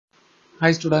Hi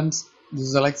students, this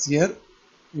is Alex here.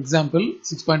 Example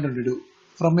 6.22.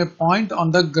 From a point on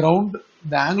the ground,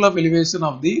 the angle of elevation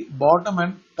of the bottom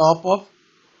and top of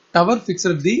tower fixed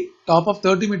at the top of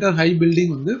 30-meter high building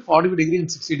வந்து 45 degree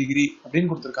and 60 degree அப்படின்னு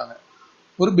கொடுத்திருக்காங்க.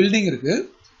 ஒரு building இருக்கு.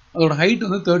 அதோட height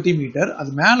வந்து 30 metre. அது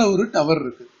மேல ஒரு டவர்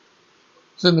இருக்கு.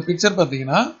 ஸோ இந்த பிக்சர்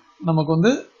பார்த்தீங்கன்னா நமக்கு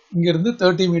வந்து இங்க இருந்து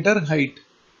 30 மீட்டர் ஹைட்.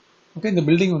 ஓகே, இந்த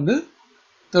பில்டிங் வந்து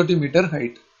 30 மீட்டர்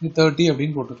ஹைட். இது 30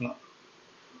 அப்படின்னு போட்டுக்கலாம்.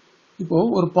 இப்போ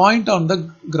ஒரு பாயிண்ட் ஆன் த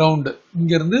கிரவுண்ட்,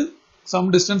 இங்க இருந்து சம்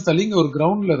டிஸ்டன்ஸ் தள்ளி இங்க ஒரு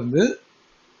கிரவுண்ட்ல இருந்து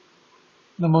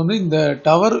நம்ம வந்து இந்த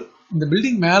டவர், இந்த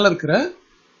பில்டிங் மேல இருக்கிற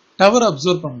டவர்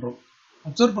அப்சர்வ் பண்றோம்.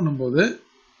 அப்சர்வ் பண்ணும்போது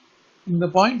இந்த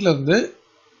பாயிண்ட்ல இருந்து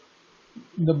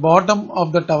இந்த பாட்டம்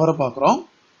ஆஃப் த டவரை பார்க்குறோம்.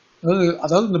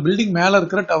 அதாவது இந்த பில்டிங் மேல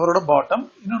இருக்கிற டவரோட பாட்டம்,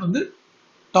 இன்னொன்று வந்து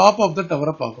டாப் ஆஃப் த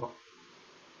டவரை பார்க்குறோம்.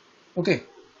 ஓகே,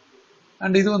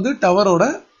 அண்ட் இது வந்து டவரோட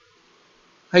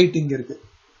ஹைட் இங்க இருக்கு.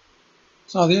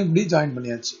 ஸோ அதையும் இப்படி ஜாயின்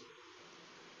பண்ணியாச்சு.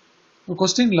 இப்போ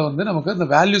கொஸ்டின்ல வந்து நமக்கு இந்த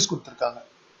வேல்யூஸ் கொடுத்துருக்காங்க.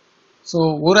 ஸோ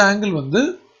ஒரு ஆங்கிள் வந்து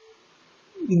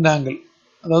இந்த ஆங்கிள்,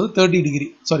 அதாவது 30 டிகிரி,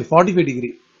 சாரி 45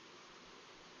 டிகிரி.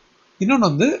 இன்னொன்று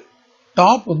வந்து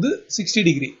டாப் வந்து 60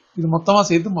 டிகிரி. இது மொத்தமாக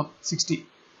சேர்த்து 60.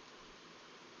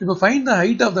 இப்போ find the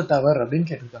height of the tower அப்படின்னு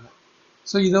கேட்டிருக்காங்க.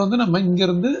 ஸோ இதை வந்து நம்ம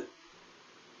இங்கிருந்து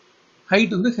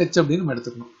ஹைட் வந்து ஹெச் அப்படின்னு நம்ம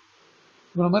எடுத்துக்கணும்.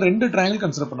 இப்போ நம்ம ரெண்டு ட்ரையாங்கிள்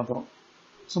கன்சிடர் பண்ண போகிறோம்.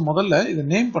 ஸோ முதல்ல இதை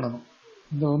நேம் பண்ணணும்.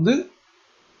 இது வந்து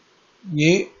ஏ,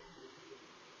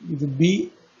 இது பி,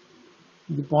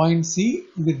 இது பாயிண்ட் சி,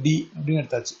 இது டி அப்படின்னு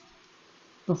எடுத்தாச்சு.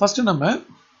 இப்போ ஃபர்ஸ்ட் நம்ம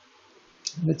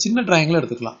இந்த சின்ன ட்ரையாங்கிள்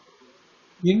எடுத்துக்கலாம்.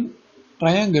 இன்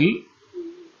ட்ரையாங்கிள்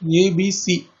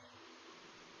ஏபிசி.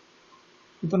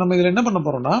 இப்போ நம்ம இதில் என்ன பண்ண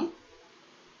போறோம்னா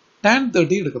tan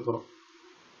 30 எடுக்க போறோம்.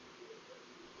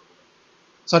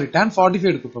 சாரி, tan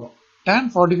 45 எடுக்க போறோம். tan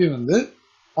 45 வந்து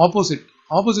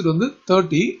ஆப்போசிட் வந்து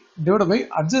 30 டிவைட் பை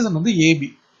அட்ஜசன்ட் வந்து ஏபி.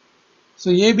 ஸோ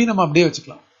ஏபி நம்ம அப்படியே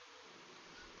வச்சுக்கலாம்.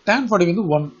 tan 45 வந்து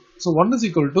 1. So 1 is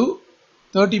equal to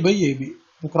 30 by AB.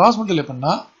 இப்போ கிராஸ் மல்டிப்ளை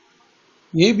பண்ணா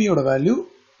ஏபியோட வேல்யூ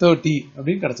 30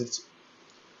 அப்படின்னு கிடைச்சிருச்சு.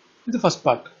 இது ஃபர்ஸ்ட்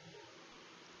பார்ட்.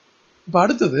 இப்போ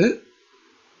அடுத்தது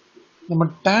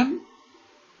நம்ம tan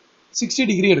 60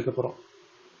 டிகிரி எடுக்க போறோம்.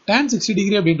 tan 60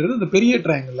 டிகிரி அப்படின்றது இந்த பெரிய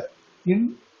ட்ரையாங்கிள். இன்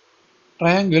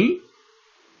ட்ரையாங்கிள்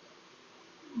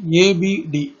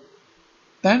ABD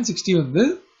tan 60 வந்து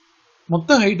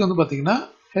மொத்த ஹைட் வந்து பாத்தீங்கன்னா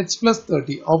h plus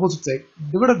 30 opposite side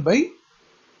divided by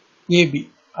AB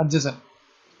adjacent.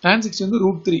 tan 60 வந்து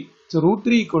 √3. So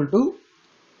 √3 equal to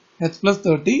h plus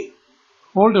 30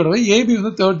 whole divide by AB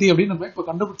வந்து 30 அப்படின்னு நம்ம இப்போ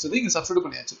கண்டுபிடிச்சது இங்க சப்ஸ்டிட்யூட்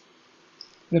பண்ணியாச்சு.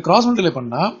 இதை கிராஸ் மல்டிப்ளை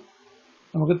பண்ணா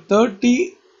நமக்கு 30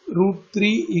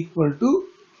 √3 equal to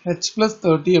h plus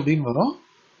 30 அப்படின்னு வரும்.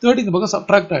 30 இந்த பக்கம்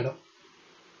சப்ட்ராக்ட் ஆயிடும்.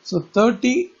 So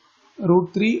 30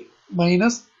 √3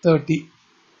 minus 30.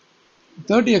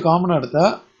 30 காமனா எடுத்தா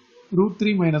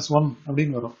 √3 minus 1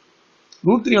 அப்படின்னு வரும்.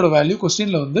 √3 ஓட வேல்யூ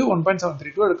கொஸ்டின்ல வந்து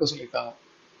 1.732 எடுக்க சொல்லியிருக்காங்க.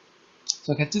 So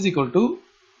h is equal to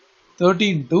 30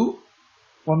 into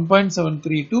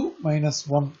 1.732 minus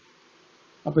 1.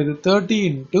 அப்போ இது 30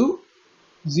 into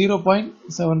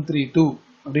 0.732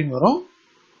 அப்படின்னு வரும்.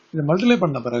 இதை மல்டிப்ளை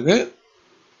பண்ண பிறகு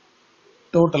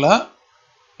டோட்டலா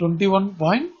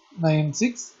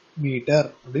 21.96 மீட்டர்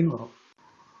அப்படின்னு வரும்.